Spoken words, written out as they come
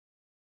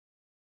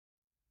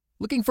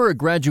Looking for a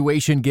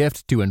graduation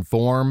gift to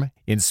inform,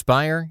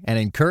 inspire, and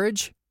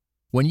encourage?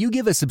 When you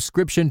give a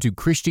subscription to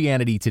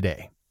Christianity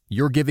Today,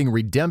 you're giving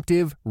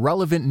redemptive,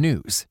 relevant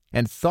news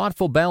and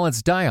thoughtful,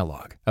 balanced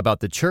dialogue about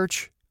the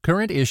church,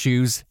 current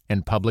issues,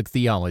 and public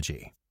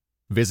theology.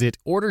 Visit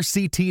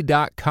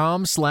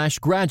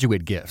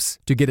orderct.com/graduate gifts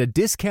to get a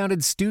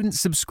discounted student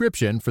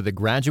subscription for the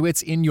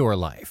graduates in your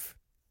life.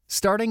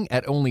 Starting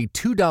at only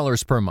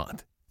 $2 per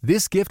month,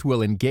 this gift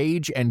will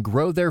engage and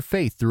grow their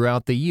faith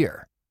throughout the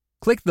year.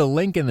 Click the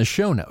link in the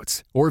show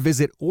notes or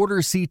visit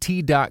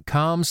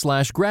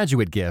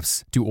orderct.com/graduate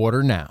gifts to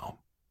order now.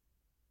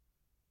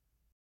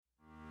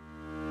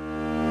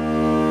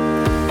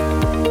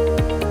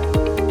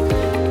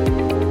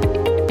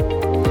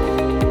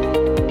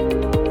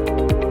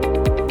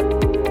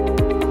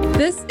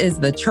 This is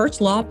the Church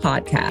Law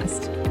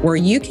Podcast, where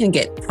you can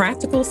get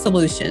practical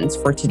solutions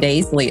for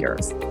today's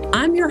leaders.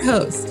 I'm your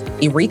host,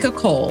 Erika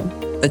Cole,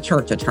 the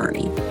church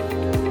attorney.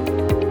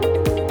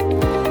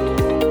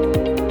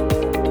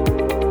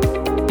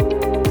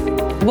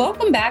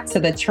 Welcome back to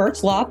the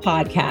Church Law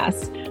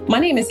Podcast. My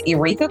name is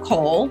Erika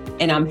Cole,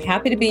 and I'm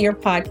happy to be your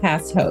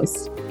podcast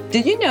host.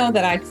 Did you know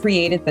that I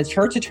created the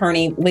Church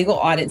Attorney Legal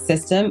Audit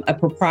System, a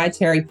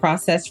proprietary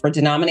process for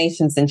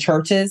denominations and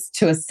churches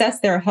to assess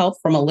their health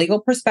from a legal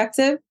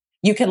perspective?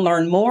 You can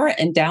learn more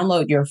and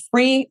download your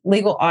free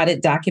legal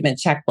audit document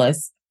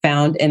checklist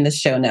found in the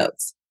show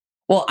notes.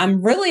 Well,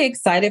 I'm really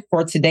excited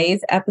for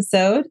today's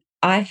episode.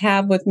 I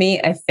have with me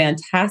a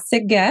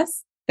fantastic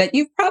guest that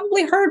you've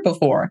probably heard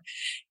before.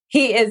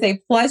 He is a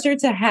pleasure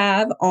to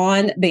have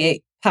on the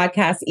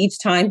podcast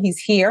each time he's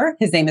here.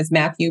 His name is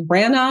Matthew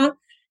Branagh,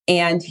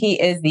 and he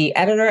is the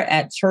editor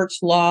at Church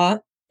Law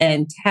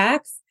and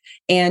Tax,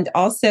 and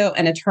also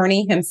an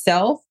attorney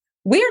himself.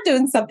 We are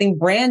doing something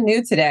brand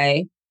new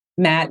today,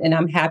 Matt, and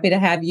I'm happy to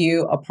have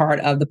you a part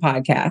of the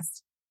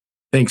podcast.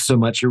 Thanks so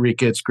much,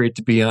 Erika. It's great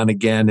to be on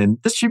again, and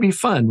this should be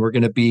fun. We're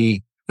going to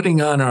be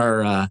putting on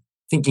our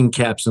thinking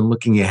caps and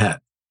looking ahead.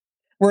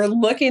 We're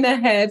looking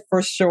ahead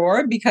for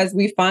sure because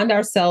we find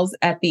ourselves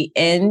at the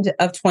end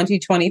of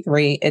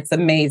 2023. It's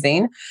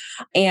amazing.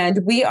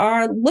 And we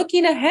are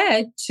looking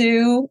ahead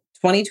to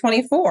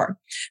 2024.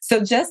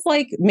 So just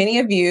like many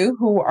of you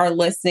who are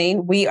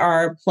listening, we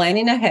are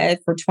planning ahead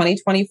for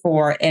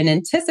 2024 and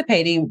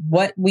anticipating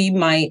what we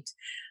might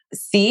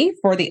see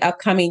for the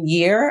upcoming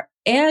year.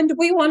 And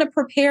we want to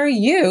prepare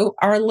you,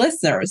 our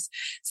listeners.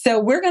 So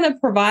we're going to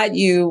provide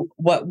you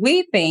what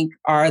we think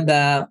are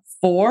the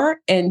 4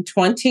 in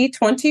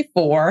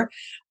 2024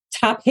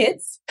 top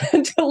hits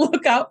to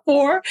look out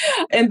for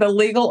in the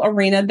legal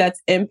arena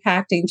that's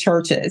impacting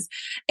churches.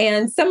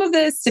 And some of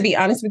this, to be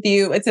honest with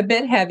you, it's a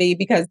bit heavy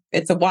because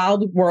it's a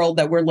wild world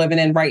that we're living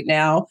in right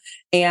now.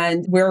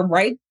 And we're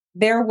right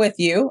there with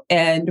you.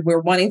 And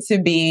we're wanting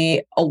to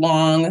be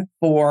along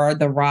for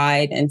the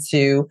ride and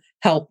to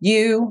help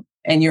you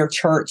and your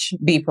church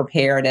be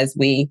prepared as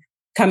we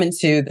come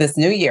into this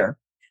new year.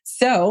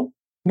 So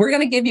we're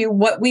going to give you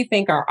what we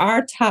think are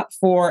our top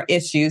 4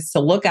 issues to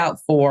look out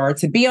for,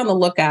 to be on the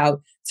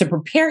lookout, to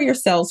prepare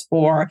yourselves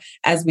for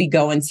as we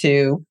go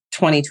into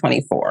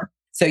 2024.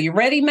 So you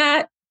ready,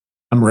 Matt?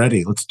 I'm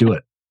ready. Let's do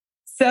it.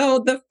 So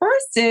the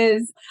first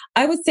is,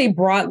 I would say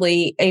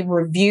broadly, a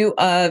review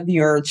of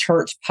your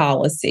church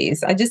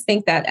policies. I just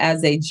think that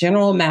as a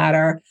general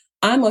matter,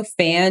 I'm a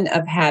fan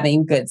of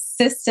having good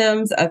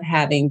systems, of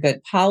having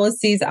good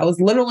policies. I was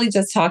literally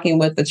just talking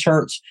with the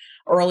church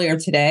earlier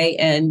today,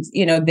 and,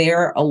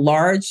 they're a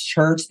large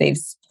church. They've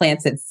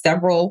planted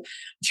several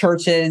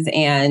churches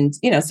and,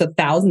 so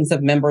thousands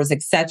of members,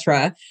 et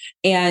cetera.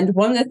 And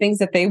one of the things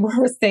that they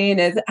were saying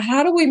is,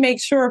 how do we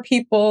make sure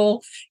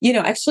people,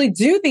 actually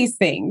do these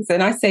things?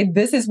 And I say,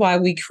 this is why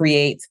we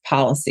create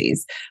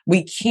policies.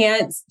 We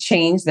can't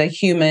change the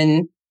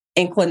human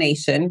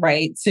inclination,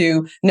 right,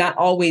 to not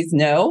always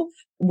know.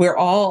 We're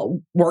all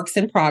works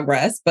in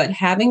progress, but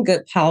having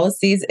good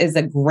policies is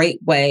a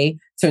great way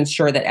to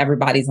ensure that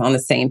everybody's on the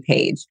same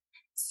page.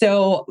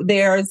 So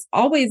there's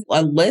always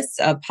a list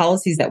of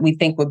policies that we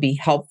think would be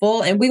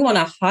helpful. And we want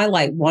to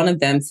highlight one of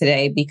them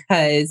today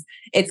because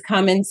it's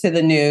come into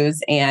the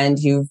news and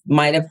you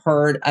might have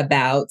heard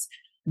about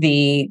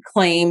the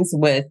claims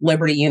with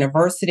Liberty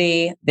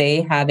University.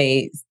 They have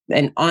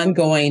an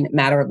ongoing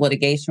matter of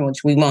litigation,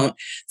 which we won't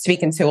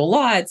speak into a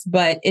lot,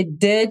 but it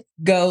did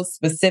go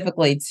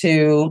specifically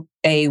to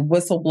a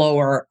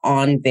whistleblower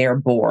on their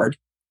board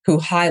who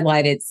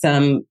highlighted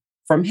some,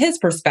 from his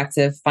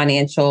perspective,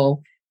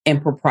 financial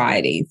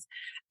improprieties.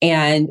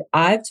 And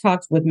I've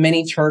talked with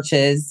many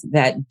churches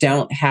that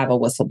don't have a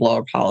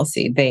whistleblower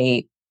policy.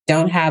 They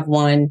don't have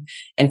one.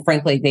 And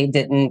frankly, they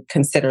didn't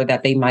consider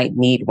that they might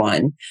need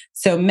one.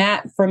 So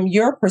Matt, from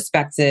your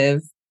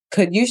perspective,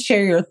 could you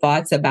share your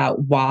thoughts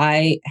about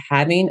why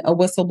having a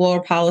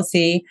whistleblower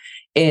policy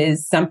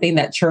is something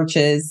that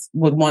churches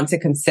would want to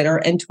consider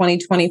in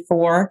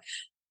 2024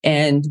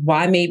 and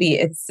why maybe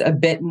it's a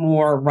bit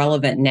more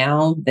relevant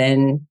now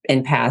than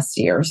in past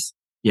years?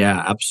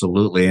 Yeah,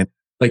 absolutely. And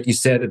like you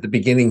said at the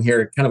beginning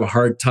here, kind of a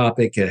hard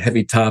topic, a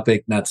heavy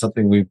topic, not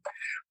something we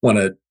want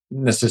to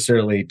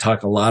necessarily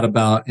talk a lot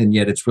about, and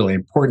yet it's really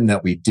important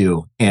that we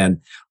do.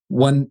 And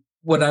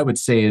what I would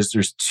say is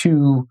there's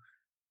two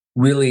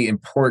really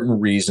important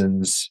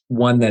reasons.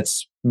 One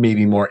that's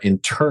maybe more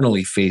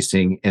internally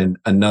facing and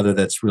another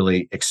that's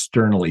really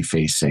externally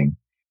facing.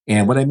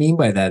 And what I mean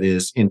by that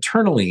is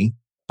internally,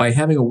 by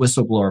having a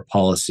whistleblower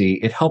policy,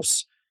 it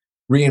helps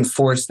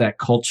reinforce that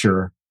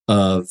culture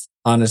of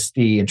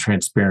honesty and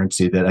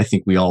transparency that I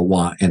think we all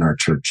want in our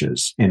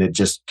churches. And it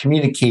just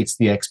communicates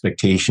the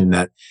expectation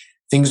that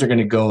things are going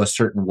to go a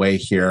certain way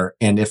here.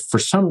 And if for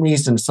some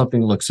reason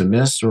something looks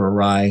amiss or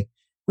awry,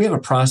 we have a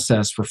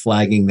process for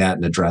flagging that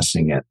and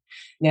addressing it.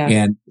 Yeah.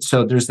 And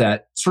so there's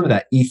that sort of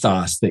that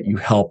ethos that you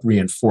help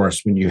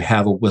reinforce when you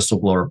have a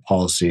whistleblower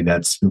policy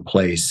that's in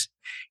place.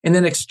 And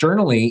then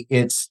externally,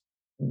 it's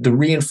the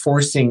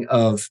reinforcing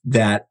of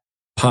that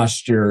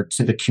posture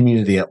to the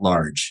community at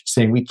large,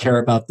 saying we care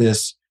about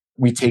this,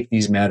 we take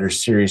these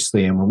matters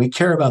seriously. And when we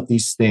care about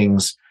these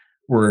things,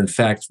 we're in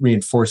fact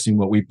reinforcing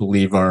what we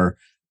believe are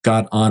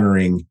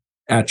God-honoring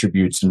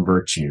attributes and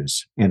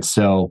virtues. And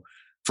so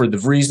for the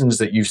reasons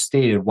that you've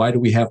stated, why do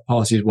we have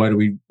policies? Why do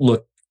we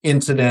look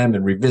into them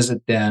and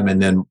revisit them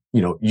and then,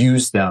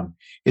 use them?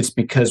 It's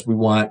because we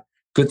want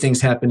good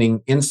things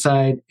happening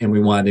inside and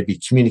we want to be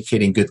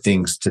communicating good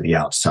things to the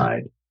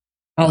outside.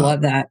 I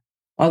love that.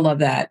 I love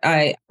that.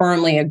 I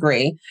firmly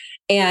agree.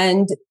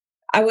 And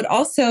I would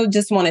also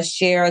just want to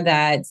share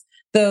that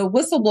the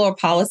whistleblower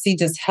policy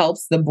just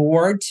helps the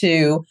board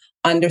to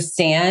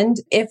understand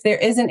if there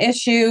is an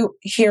issue,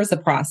 here's the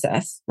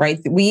process, right?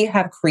 We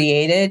have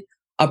created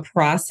a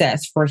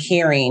process for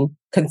hearing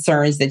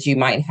concerns that you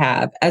might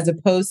have, as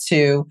opposed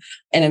to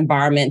an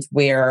environment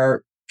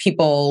where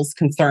people's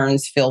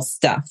concerns feel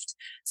stuffed.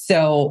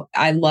 So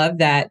I love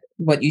that,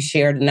 what you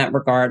shared in that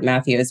regard,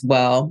 Matthew, as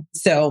well.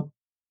 So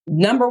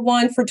number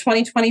one for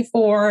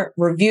 2024,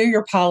 review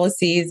your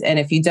policies. And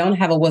if you don't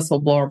have a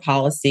whistleblower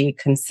policy,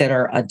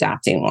 consider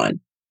adopting one.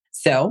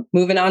 So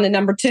moving on to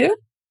number two.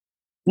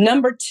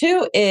 Number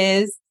two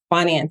is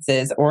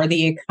finances or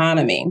the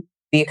economy.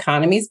 The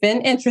economy's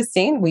been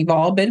interesting. We've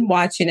all been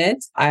watching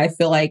it. I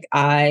feel like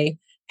I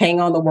hang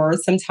on the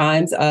words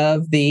sometimes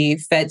of the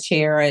Fed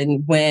chair.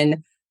 And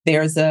when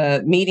there's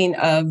a meeting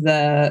of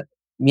the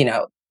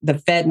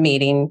Fed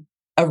meeting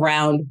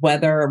around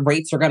whether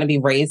rates are going to be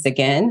raised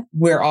again,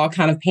 we're all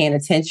kind of paying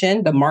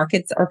attention. The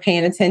markets are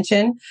paying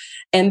attention.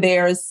 And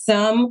there's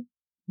some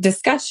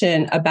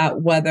discussion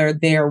about whether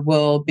there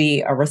will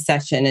be a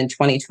recession in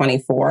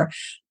 2024.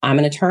 I'm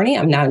an attorney.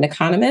 I'm not an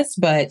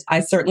economist, but I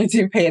certainly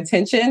do pay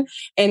attention.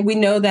 And we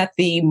know that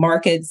the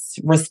markets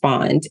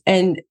respond.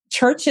 And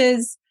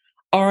churches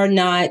are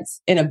not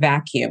in a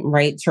vacuum,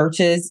 right?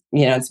 Churches,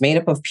 it's made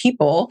up of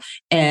people,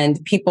 and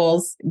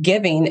people's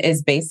giving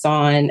is based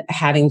on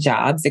having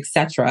jobs,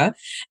 etc.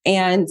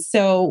 And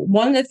so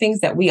one of the things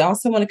that we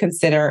also want to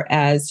consider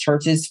as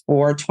churches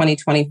for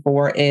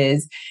 2024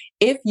 is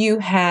if you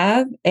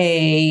have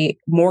a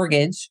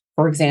mortgage,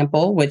 for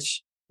example,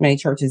 which many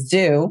churches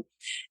do,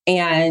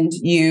 and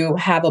you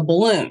have a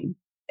balloon,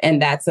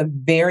 and that's a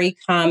very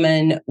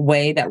common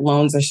way that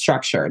loans are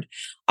structured.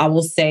 I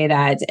will say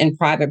that in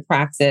private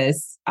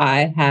practice,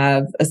 I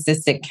have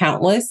assisted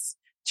countless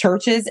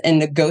churches in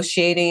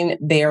negotiating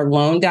their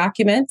loan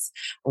documents,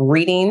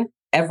 reading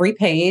every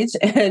page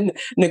and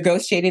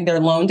negotiating their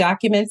loan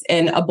documents.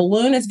 And a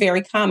balloon is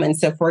very common.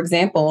 So for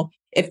example,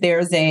 if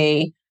there's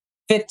a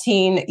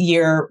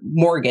 15-year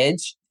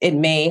mortgage, it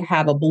may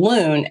have a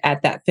balloon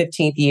at that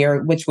 15th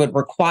year, which would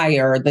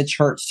require the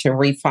church to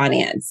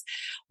refinance.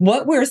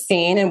 What we're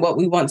seeing and what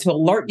we want to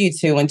alert you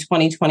to in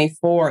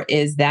 2024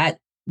 is that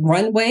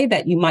runway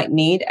that you might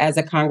need as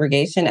a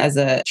congregation, as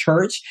a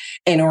church,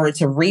 in order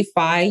to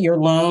refi your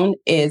loan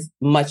is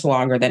much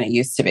longer than it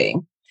used to be.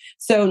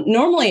 So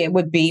normally it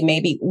would be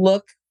maybe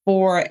look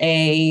for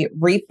a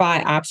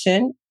refi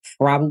option,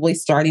 probably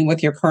starting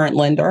with your current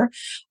lender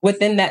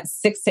within that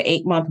 6 to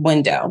 8 month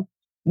window.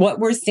 What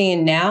we're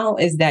seeing now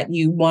is that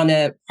you want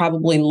to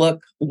probably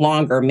look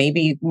longer,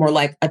 maybe more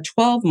like a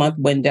 12-month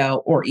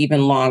window or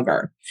even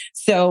longer.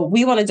 So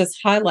we want to just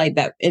highlight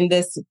that in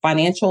this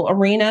financial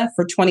arena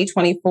for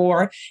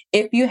 2024,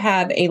 if you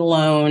have a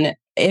loan,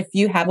 if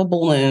you have a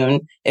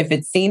balloon, if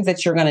it seems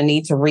that you're going to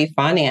need to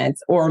refinance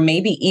or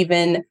maybe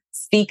even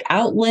seek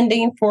out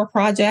lending for a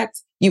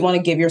project, you want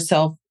to give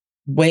yourself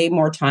way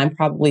more time,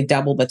 probably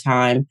double the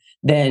time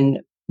than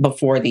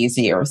before these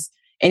years.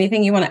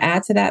 Anything you want to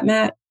add to that,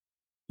 Matt?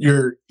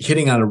 You're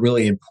hitting on a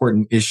really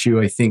important issue,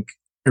 I think,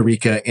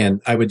 Erika,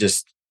 and I would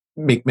just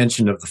make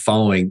mention of the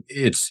following.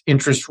 It's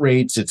interest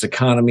rates, it's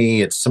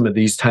economy, it's some of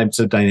these types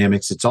of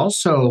dynamics. It's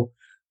also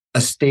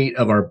a state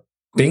of our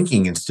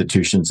banking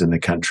institutions in the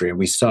country. And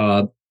we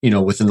saw,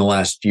 within the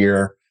last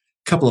year,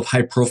 a couple of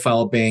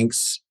high-profile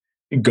banks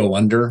go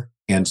under.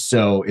 And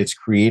so it's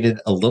created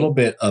a little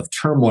bit of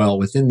turmoil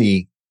within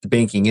the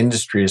banking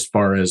industry as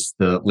far as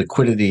the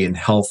liquidity and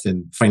health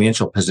and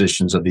financial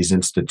positions of these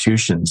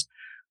institutions.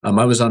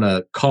 I was on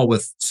a call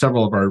with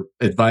several of our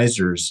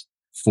advisors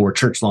for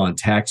church law and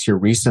tax here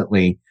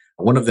recently,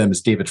 One of them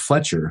is David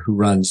Fletcher, who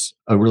runs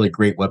a really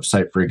great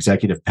website for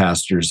executive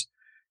pastors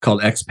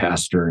called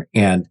X-Pastor.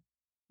 And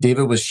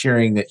David was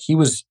sharing that he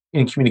was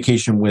in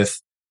communication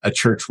with a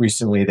church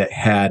recently that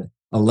had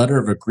a letter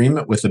of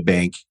agreement with a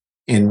bank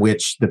in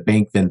which the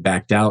bank then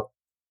backed out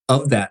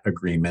of that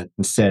agreement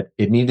and said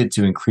it needed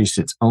to increase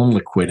its own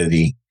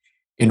liquidity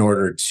in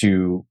order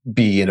to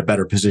be in a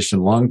better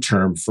position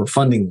long-term for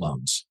funding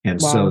loans. And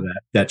Wow. so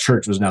that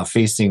church was now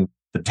facing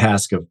the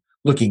task of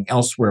looking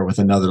elsewhere with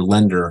another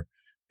lender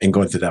and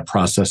going through that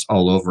process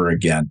all over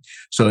again.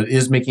 So it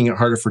is making it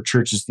harder for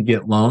churches to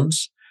get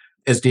loans.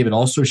 As David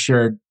also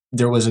shared,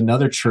 there was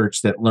another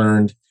church that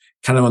learned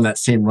kind of on that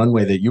same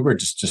runway that you were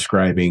just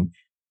describing.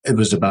 It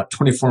was about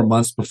 24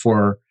 months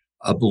before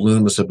a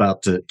balloon was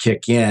about to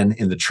kick in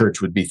and the church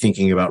would be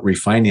thinking about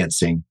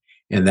refinancing.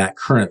 And that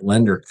current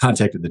lender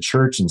contacted the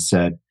church and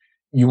said,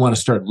 you want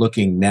to start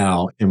looking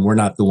now, and we're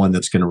not the one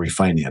that's going to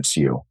refinance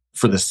you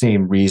for the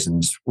same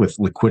reasons with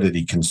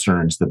liquidity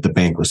concerns that the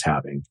bank was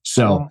having.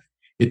 So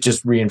it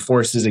just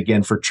reinforces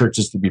again for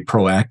churches to be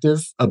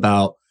proactive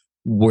about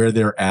where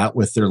they're at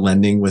with their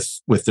lending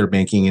with their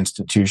banking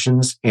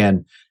institutions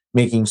and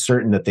making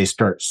certain that they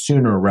start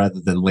sooner rather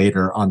than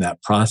later on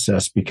that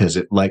process because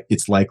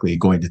it's likely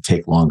going to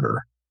take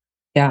longer.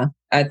 Yeah,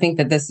 I think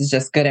that this is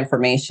just good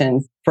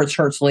information for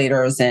church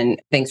leaders, and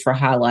thanks for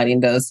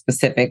highlighting those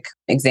specific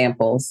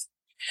examples.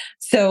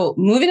 So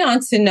moving on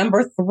to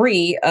number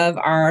 3 of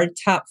our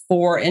top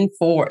 4 in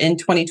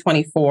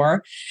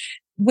 2024,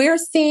 we're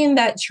seeing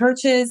that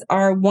churches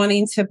are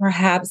wanting to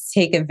perhaps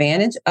take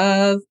advantage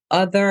of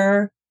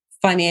other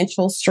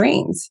financial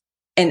streams.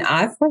 And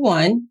I, for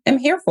one, am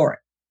here for it.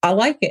 I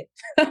like it.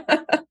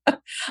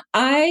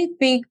 I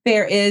think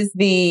there is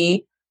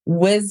the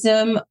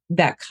wisdom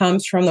that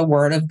comes from the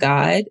Word of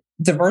God.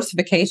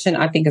 Diversification,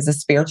 I think, is a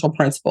spiritual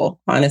principle,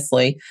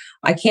 honestly.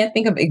 I can't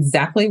think of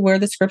exactly where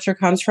the scripture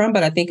comes from,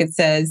 but I think it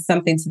says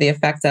something to the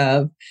effect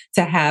of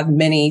to have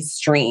many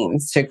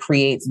streams, to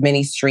create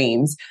many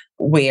streams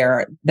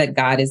where that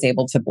God is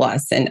able to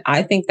bless. And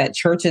I think that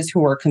churches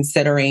who are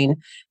considering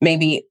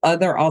maybe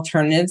other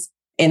alternatives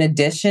in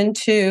addition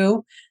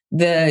to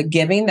the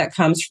giving that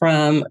comes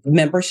from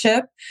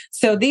membership.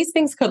 So these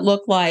things could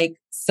look like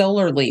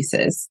solar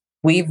leases.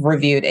 We've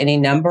reviewed any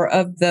number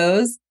of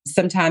those.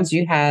 Sometimes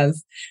you have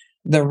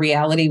the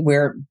reality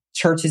where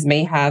churches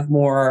may have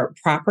more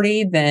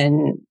property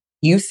than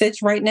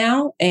usage right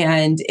now.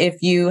 And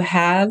if you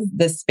have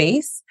the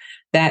space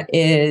that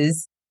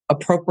is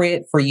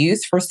appropriate for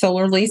use for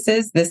solar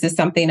leases, this is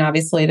something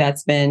obviously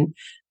that's been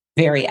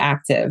very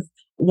active.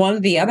 One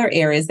of the other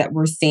areas that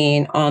we're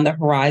seeing on the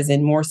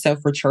horizon, more so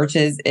for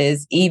churches,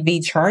 is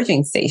EV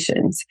charging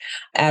stations.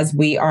 As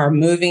we are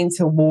moving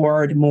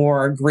toward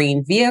more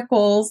green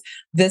vehicles,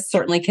 this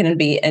certainly can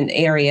be an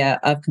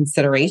area of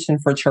consideration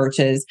for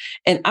churches.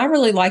 And I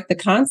really like the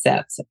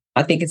concept.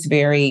 I think it's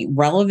very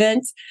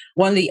relevant.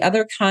 One of the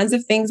other kinds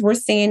of things we're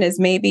seeing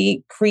is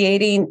maybe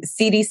creating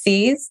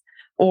CDCs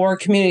or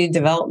community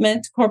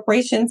development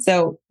corporations.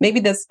 So maybe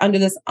this under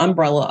this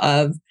umbrella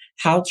of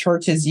how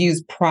churches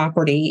use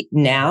property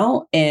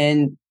now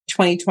in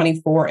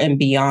 2024 and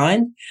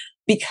beyond,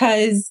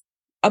 because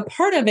a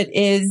part of it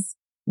is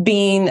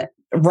being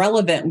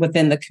relevant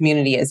within the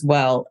community as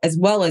well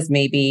as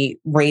maybe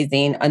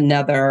raising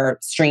another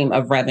stream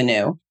of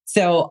revenue.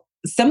 So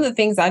some of the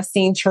things I've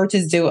seen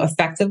churches do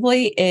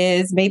effectively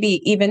is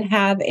maybe even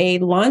have a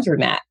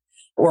laundromat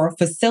or a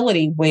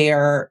facility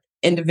where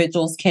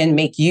individuals can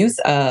make use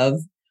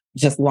of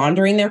just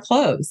laundering their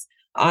clothes.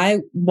 I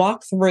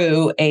walked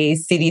through a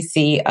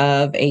CDC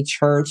of a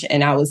church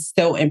and I was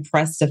so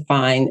impressed to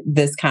find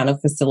this kind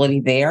of facility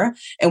there.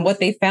 And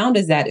what they found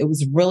is that it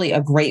was really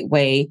a great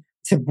way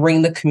to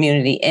bring the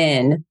community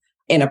in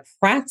a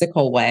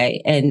practical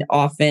way. And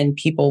often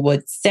people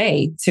would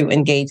stay to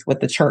engage with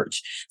the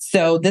church.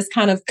 So this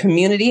kind of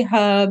community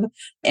hub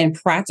and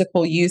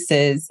practical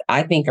uses,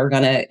 I think, are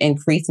going to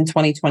increase in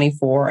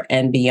 2024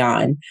 and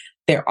beyond.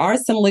 There are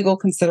some legal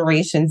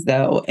considerations,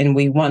 though, and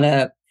we want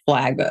to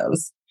flag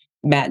those.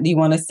 Matt, do you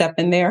want to step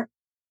in there?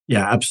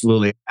 Yeah,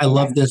 absolutely. I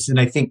love this.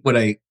 And I think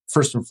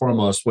first and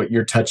foremost, what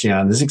you're touching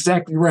on is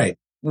exactly right.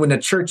 When a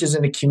church is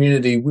in a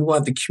community, we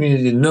want the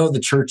community to know the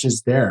church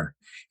is there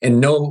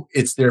and know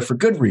it's there for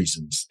good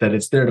reasons, that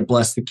it's there to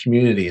bless the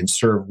community and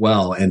serve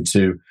well and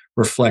to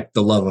reflect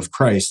the love of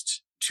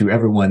Christ to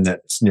everyone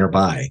that's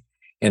nearby.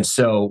 And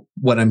so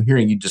what I'm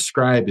hearing you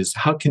describe is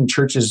how can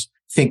churches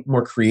think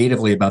more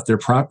creatively about their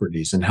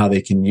properties and how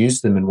they can use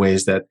them in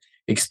ways that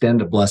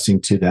extend a blessing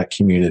to that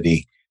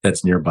community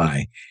that's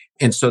nearby.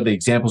 And so the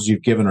examples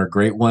you've given are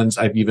great ones.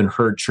 I've even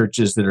heard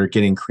churches that are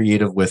getting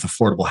creative with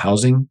affordable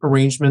housing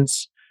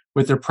arrangements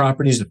with their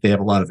properties. If they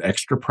have a lot of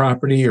extra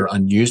property or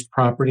unused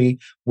property,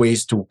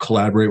 ways to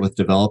collaborate with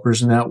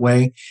developers in that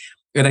way.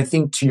 And I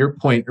think to your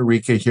point,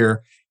 Erika,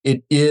 here,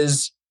 it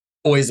is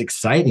always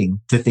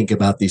exciting to think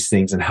about these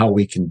things and how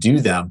we can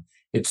do them.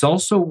 It's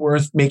also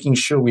worth making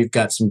sure we've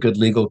got some good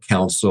legal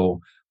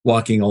counsel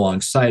walking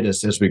alongside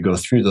us as we go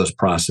through those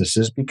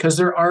processes, because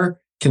there are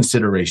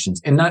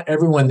considerations. And not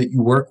everyone that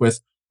you work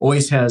with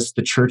always has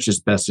the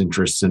church's best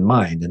interests in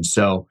mind. And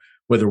so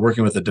whether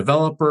working with a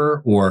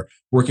developer or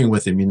working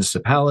with a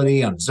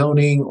municipality on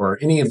zoning or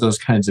any of those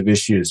kinds of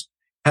issues,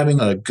 having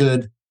a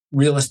good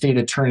real estate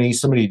attorney,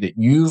 somebody that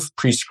you've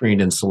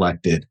pre-screened and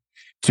selected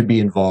to be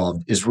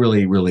involved is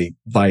really, really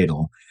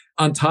vital.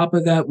 On top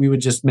of that, we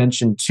would just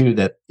mention too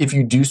that if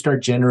you do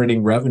start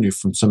generating revenue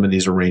from some of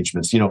these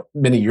arrangements,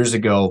 many years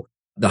ago,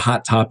 the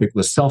hot topic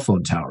was cell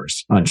phone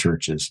towers on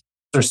churches.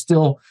 They're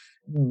still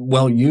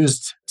well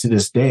used to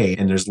this day,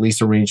 and there's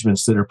lease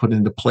arrangements that are put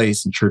into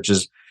place, and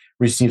churches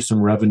receive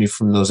some revenue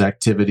from those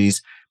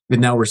activities. And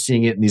now we're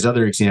seeing it in these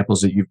other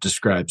examples that you've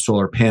described,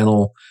 solar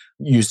panel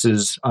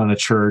uses on a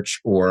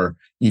church or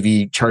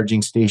EV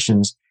charging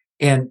stations.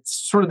 And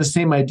sort of the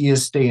same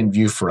ideas stay in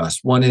view for us.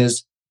 One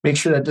is make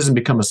sure that doesn't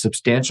become a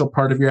substantial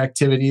part of your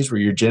activities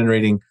where you're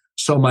generating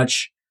so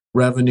much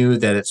revenue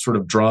that it sort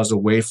of draws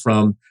away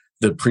from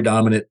the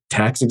predominant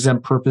tax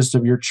exempt purpose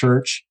of your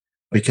church,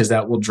 because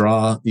that will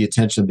draw the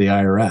attention of the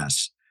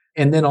IRS.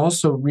 And then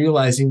also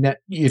realizing that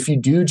if you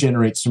do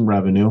generate some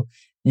revenue,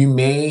 you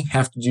may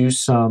have to do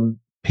some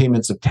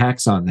payments of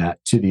tax on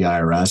that to the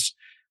IRS.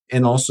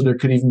 And also there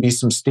could even be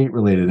some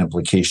state-related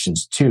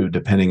implications too,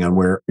 depending on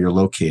where you're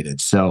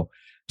located. So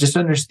just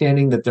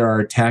understanding that there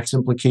are tax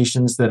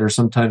implications that are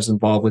sometimes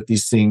involved with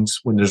these things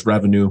when there's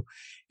revenue,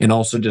 and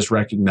also just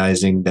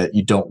recognizing that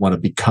you don't want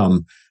to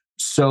become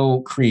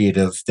so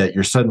creative that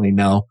you're suddenly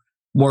now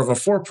more of a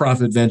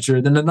for-profit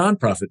venture than a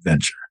nonprofit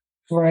venture.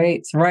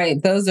 Right,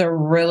 right. Those are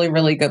really,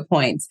 really good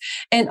points.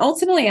 And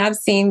ultimately, I've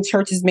seen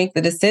churches make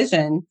the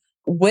decision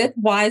with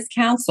wise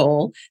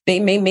counsel.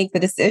 They may make the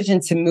decision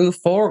to move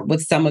forward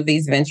with some of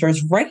these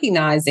ventures,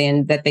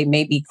 recognizing that they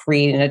may be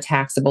creating a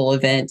taxable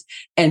event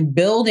and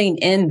building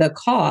in the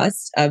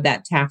cost of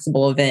that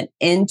taxable event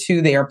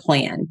into their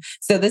plan.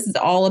 So this is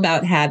all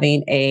about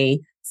having a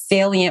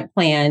salient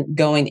plan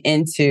going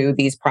into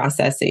these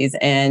processes.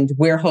 And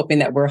we're hoping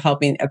that we're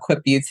helping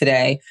equip you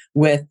today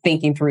with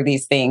thinking through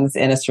these things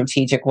in a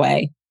strategic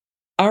way.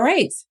 All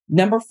right.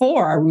 Number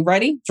 4. Are we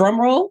ready?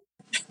 Drum roll.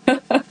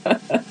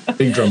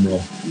 Big drum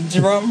roll.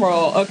 Drum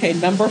roll. Okay.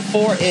 Number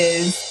 4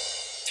 is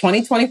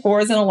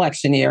 2024 is an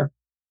election year.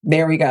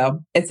 There we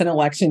go. It's an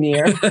election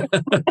year.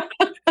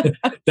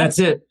 That's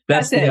it.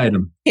 That's the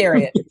item.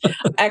 Period.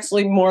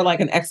 Actually, more like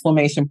an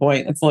exclamation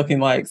point, it's looking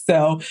like.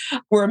 So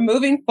we're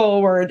moving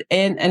forward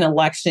in an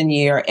election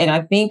year. And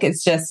I think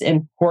it's just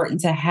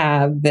important to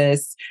have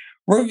this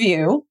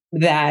review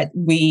that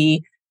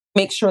we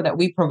make sure that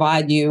we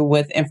provide you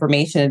with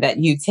information, that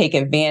you take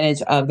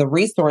advantage of the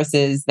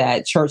resources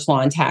that Church Law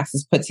and Tax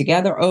has put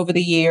together over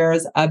the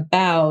years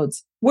about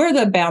where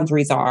the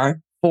boundaries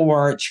are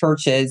for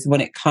churches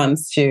when it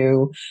comes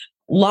to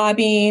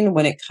lobbying,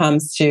 when it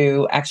comes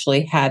to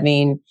actually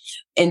having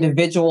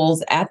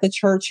individuals at the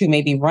church who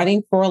may be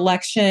running for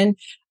election,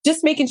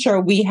 just making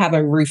sure we have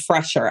a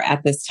refresher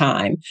at this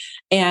time.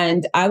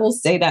 And I will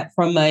say that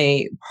from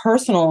a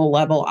personal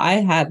level,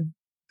 I have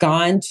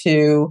gone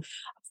to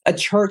a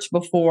church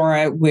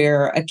before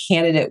where a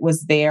candidate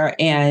was there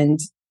and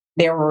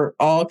there were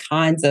all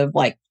kinds of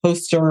like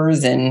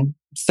posters and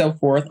so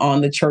forth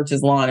on the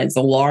church's lawn. It's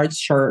a large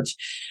church.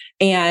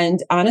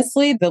 And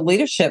honestly, the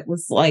leadership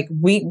was like,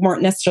 we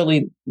weren't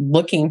necessarily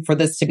looking for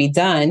this to be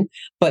done,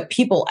 but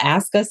people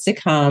ask us to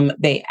come.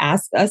 They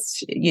ask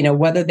us,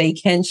 whether they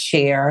can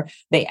share.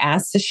 They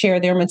ask to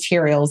share their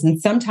materials. And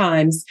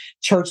sometimes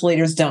church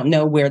leaders don't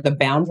know where the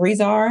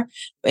boundaries are.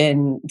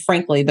 And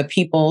frankly, the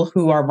people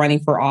who are running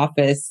for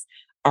office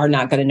are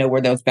not going to know where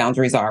those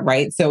boundaries are,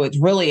 right? So it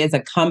really is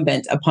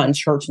incumbent upon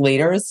church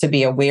leaders to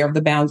be aware of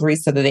the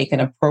boundaries so that they can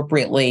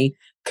appropriately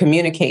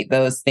communicate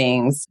those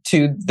things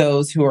to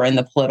those who are in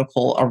the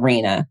political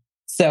arena.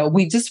 So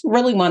we just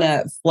really want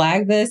to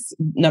flag this,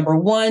 number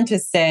 1, to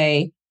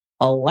say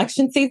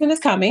election season is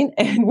coming,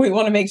 and we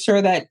want to make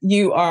sure that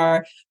you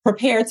are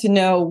prepared to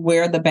know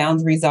where the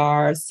boundaries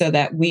are so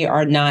that we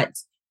are not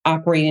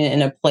operating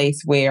in a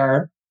place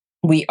where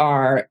we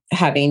are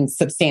having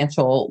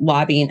substantial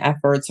lobbying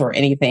efforts or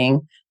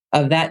anything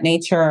of that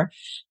nature.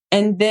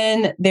 And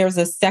then there's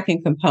a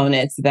second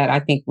component that I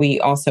think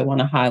we also want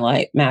to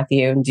highlight,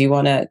 Matthew. Do you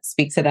want to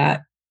speak to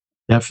that?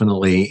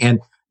 Definitely. And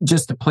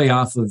just to play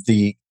off of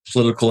the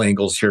political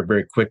angles here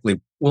very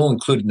quickly, we'll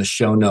include in the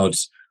show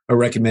notes a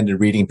recommended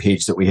reading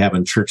page that we have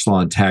on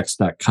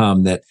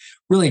churchlawandtax.com that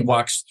really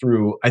walks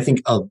through, I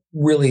think, a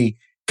really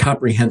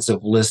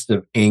comprehensive list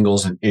of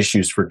angles and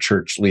issues for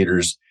church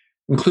leaders,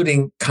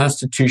 including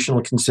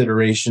constitutional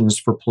considerations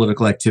for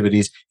political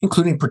activities,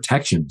 including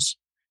protections.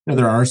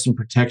 There are some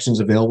protections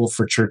available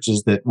for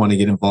churches that want to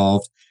get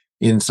involved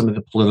in some of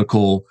the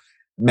political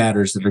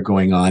matters that are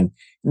going on.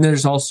 And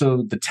there's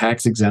also the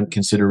tax exempt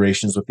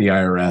considerations with the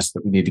IRS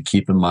that we need to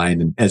keep in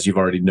mind. And as you've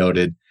already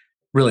noted,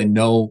 really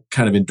no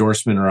kind of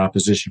endorsement or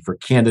opposition for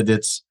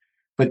candidates,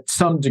 but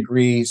some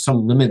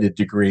limited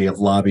degree of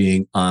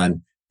lobbying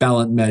on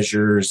ballot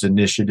measures,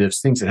 initiatives,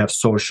 things that have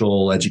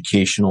social,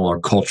 educational, or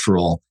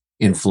cultural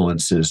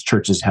influences.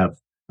 Churches have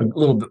a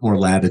little bit more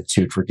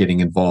latitude for getting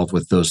involved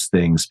with those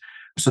things.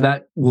 So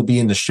that will be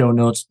in the show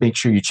notes. Make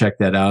sure you check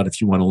that out if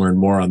you want to learn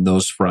more on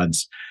those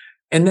fronts.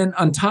 And then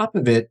on top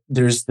of it,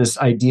 there's this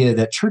idea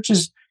that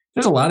churches,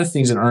 there's a lot of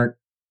things that aren't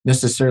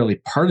necessarily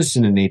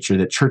partisan in nature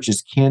that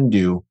churches can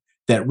do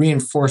that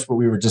reinforce what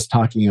we were just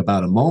talking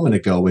about a moment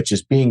ago, which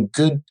is being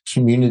good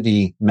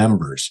community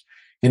members.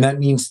 And that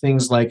means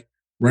things like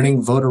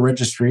running voter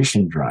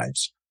registration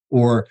drives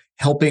or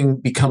helping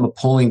become a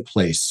polling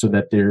place so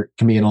that there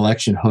can be an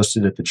election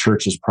hosted at the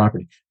church's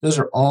property. Those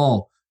are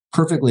all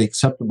perfectly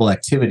acceptable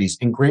activities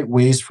and great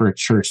ways for a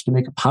church to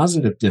make a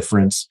positive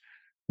difference,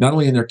 not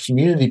only in their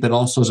community, but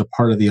also as a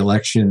part of the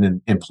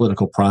election and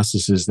political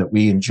processes that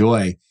we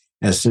enjoy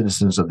as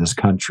citizens of this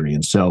country.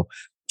 And so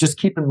just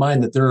keep in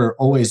mind that there are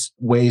always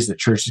ways that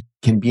churches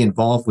can be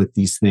involved with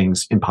these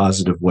things in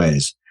positive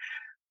ways.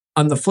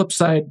 On the flip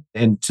side,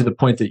 and to the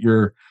point that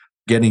you're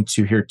getting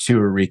to here too,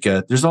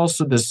 Erika, there's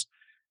also this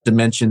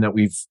dimension that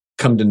we've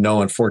come to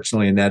know,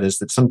 unfortunately, and that is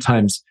that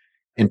sometimes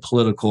in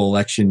political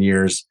election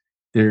years,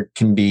 there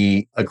can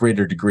be a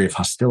greater degree of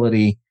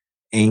hostility,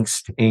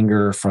 angst,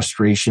 anger,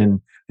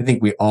 frustration. I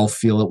think we all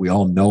feel it. We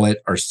all know it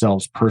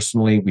ourselves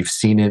personally. We've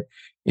seen it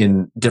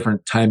in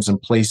different times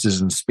and places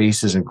and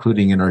spaces,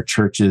 including in our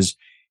churches.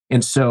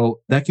 And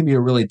so that can be a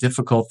really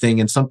difficult thing.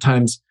 And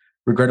sometimes,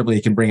 regrettably,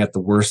 it can bring out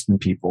the worst in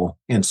people.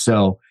 And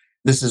so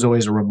this is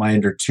always a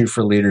reminder too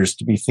for leaders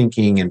to be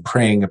thinking and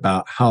praying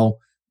about how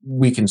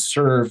we can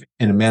serve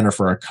in a manner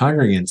for our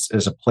congregants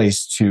as a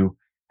place to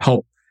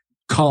help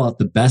call out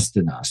the best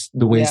in us,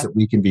 the ways that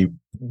we can be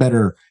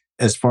better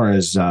as far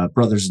as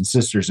brothers and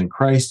sisters in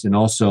Christ, and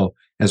also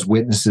as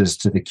witnesses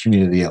to the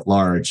community at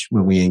large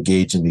when we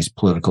engage in these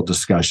political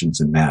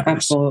discussions and matters.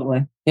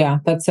 Absolutely. Yeah,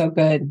 that's so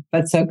good.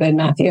 That's so good,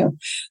 Matthew.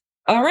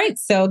 All right.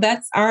 So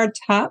that's our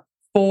top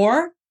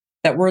 4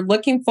 that we're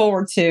looking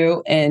forward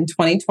to in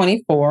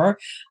 2024.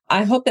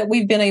 I hope that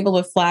we've been able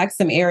to flag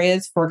some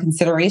areas for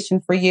consideration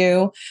for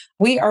you.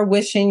 We are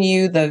wishing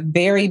you the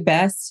very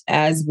best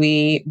as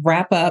we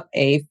wrap up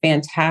a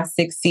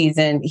fantastic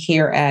season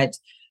here at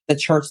the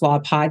Church Law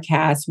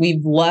Podcast.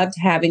 We've loved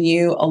having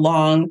you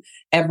along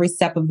every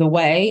step of the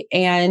way.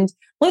 And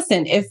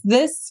listen, if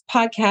this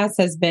podcast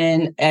has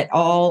been at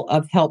all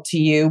of help to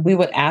you, we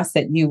would ask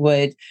that you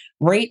would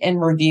rate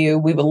and review.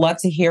 We would love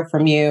to hear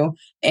from you.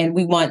 And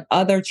we want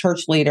other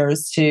church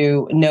leaders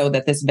to know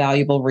that this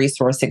valuable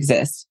resource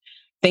exists.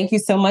 Thank you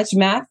so much,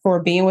 Matt,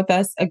 for being with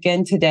us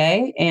again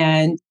today,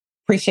 and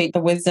appreciate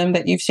the wisdom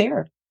that you've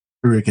shared.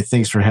 Erika,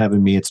 thanks for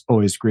having me. It's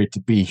always great to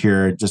be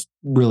here. Just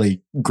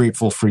really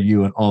grateful for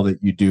you and all that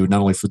you do,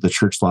 not only for the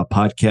Church Law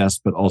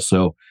Podcast, but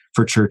also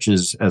for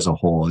churches as a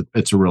whole.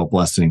 It's a real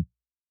blessing.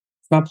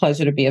 It's my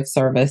pleasure to be of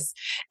service.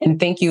 And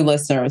thank you,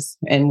 listeners.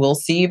 And we'll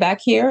see you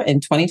back here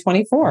in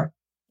 2024.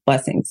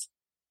 Blessings.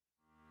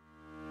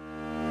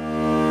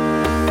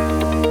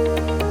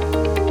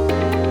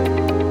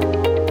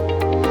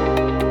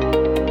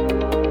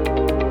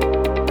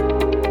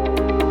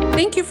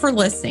 Thank you for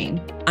listening.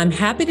 I'm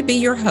happy to be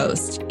your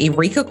host,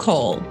 Erika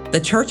Cole, the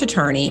church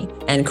attorney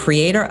and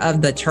creator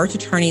of the Church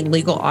Attorney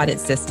Legal Audit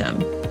System,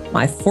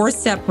 my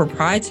 4-step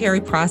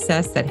proprietary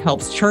process that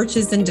helps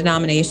churches and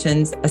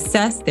denominations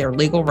assess their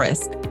legal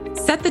risk.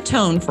 Set the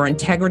tone for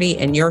integrity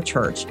in your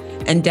church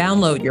and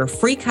download your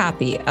free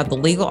copy of the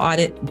Legal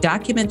Audit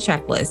Document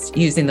Checklist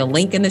using the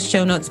link in the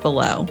show notes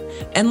below,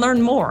 and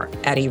learn more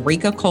at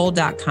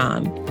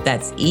erikacole.com.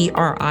 That's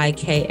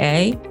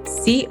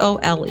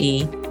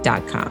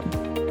ERIKACOLE.com.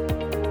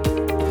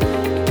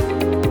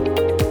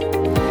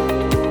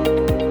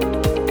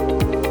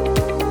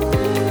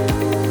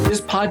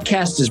 This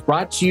podcast is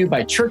brought to you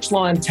by Church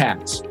Law and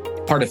Tax,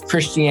 part of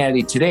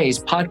Christianity Today's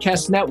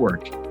podcast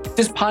network.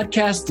 This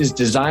podcast is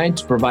designed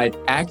to provide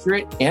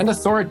accurate and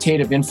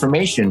authoritative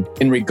information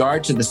in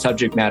regard to the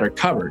subject matter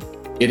covered.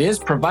 It is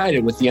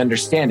provided with the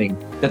understanding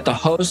that the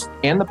host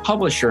and the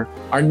publisher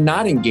are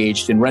not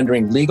engaged in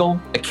rendering legal,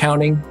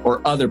 accounting,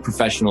 or other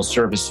professional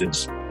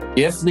services.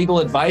 If legal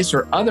advice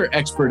or other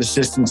expert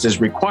assistance is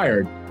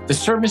required, the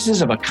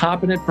services of a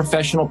competent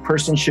professional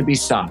person should be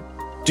sought.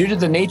 Due to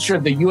the nature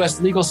of the U.S.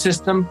 legal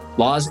system,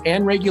 laws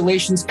and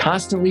regulations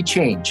constantly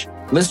change.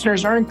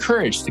 Listeners are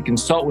encouraged to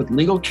consult with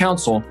legal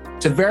counsel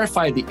to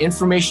verify the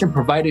information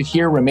provided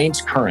here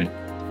remains current.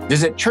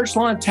 Visit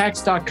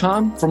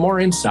churchlawandtax.com for more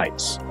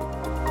insights.